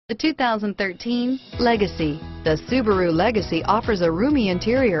The 2013 Legacy. The Subaru Legacy offers a roomy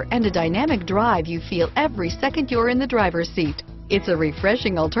interior and a dynamic drive you feel every second you're in the driver's seat. It's a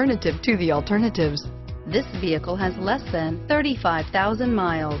refreshing alternative to the alternatives. This vehicle has less than 35,000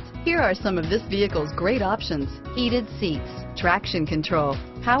 miles. Here are some of this vehicle's great options: heated seats, traction control,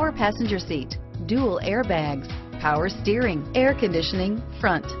 power passenger seat, dual airbags, power steering, air conditioning,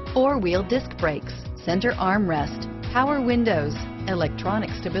 front, four-wheel disc brakes, center armrest, power windows, electronic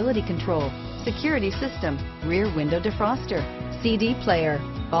stability control, security system, rear window defroster, CD player,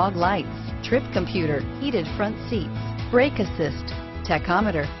 fog lights, trip computer, heated front seats, brake assist,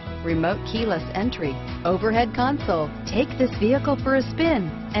 tachometer, remote keyless entry, overhead console. Take this vehicle for a spin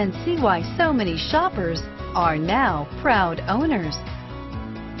and see why so many shoppers are now proud owners.